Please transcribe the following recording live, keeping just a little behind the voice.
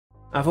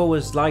I've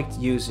always liked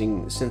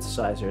using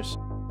synthesizers.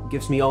 It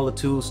gives me all the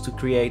tools to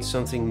create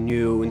something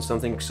new and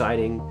something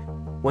exciting.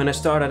 When I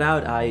started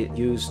out, I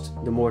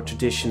used the more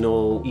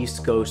traditional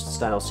East Coast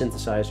style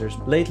synthesizers.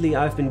 Lately,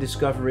 I've been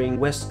discovering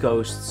West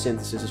Coast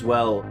synthesis as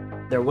well.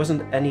 There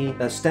wasn't any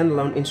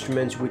standalone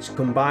instruments which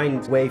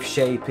combined wave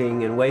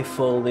shaping and wave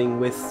folding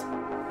with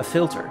a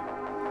filter.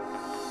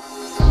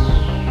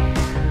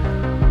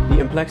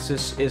 The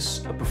Implexus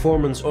is a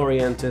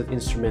performance-oriented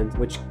instrument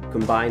which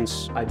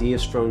combines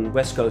ideas from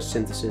West Coast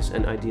synthesis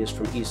and ideas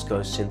from East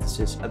Coast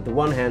synthesis. At the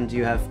one hand,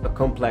 you have a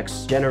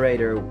complex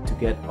generator to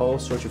get all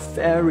sorts of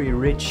very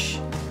rich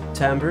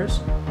timbres,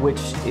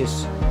 which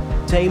is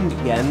tamed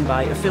again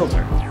by a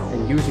filter.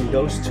 And using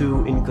those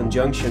two in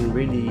conjunction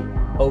really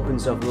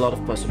opens up a lot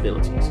of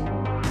possibilities.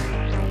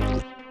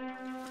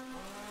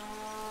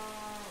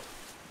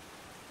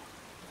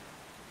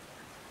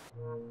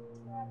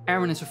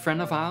 Erwin is a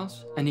friend of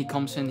ours and he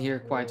comes in here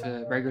quite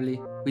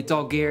regularly. We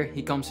talk gear,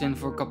 he comes in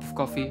for a cup of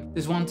coffee.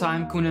 This one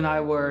time Koen and I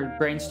were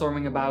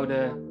brainstorming about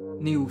a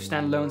new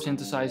standalone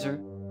synthesizer.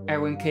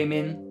 Erwin came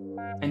in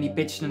and he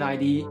pitched an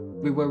idea.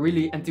 We were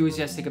really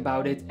enthusiastic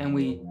about it and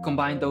we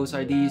combined those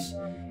ideas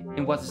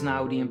in what is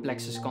now the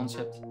Implexus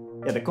concept.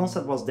 Yeah, the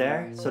concept was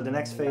there, so the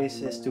next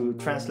phase is to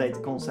translate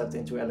the concept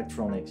into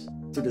electronics.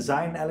 To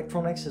design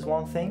electronics is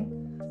one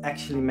thing,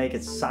 actually make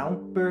it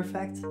sound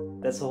perfect,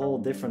 that's a whole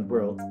different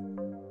world.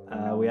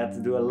 We had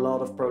to do a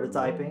lot of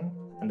prototyping,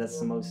 and that's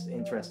the most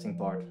interesting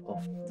part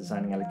of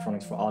designing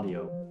electronics for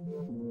audio.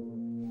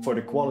 For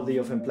the quality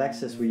of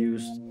Implexus, we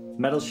used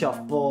metal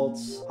shaft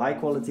pods, high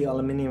quality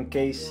aluminium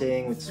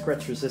casing with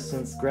scratch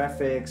resistant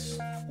graphics,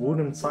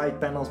 wooden side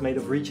panels made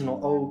of regional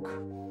oak.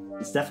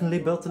 It's definitely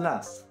built to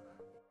last.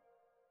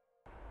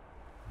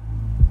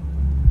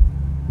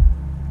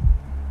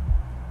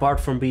 Apart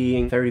from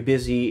being very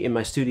busy in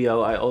my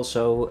studio, I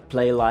also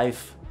play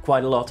live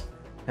quite a lot.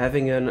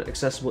 Having an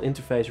accessible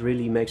interface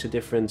really makes a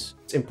difference.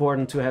 It's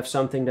important to have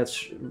something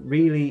that's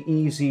really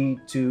easy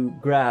to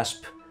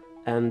grasp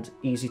and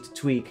easy to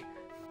tweak.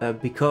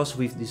 Because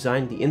we've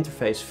designed the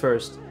interface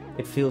first,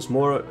 it feels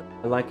more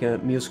like a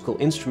musical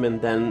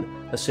instrument than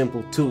a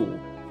simple tool.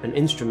 An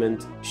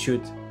instrument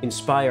should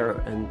inspire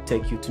and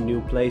take you to new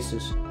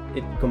places.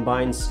 It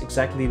combines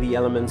exactly the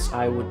elements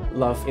I would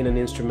love in an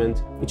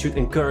instrument. It should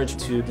encourage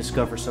to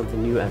discover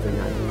something new every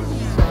night.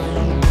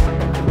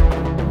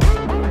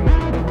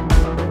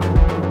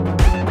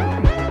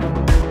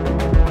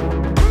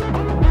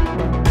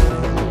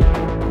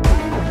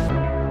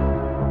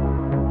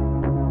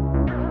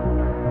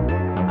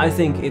 I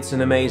think it's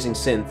an amazing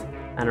synth,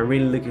 and I'm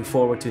really looking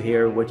forward to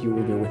hear what you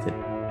will do with it.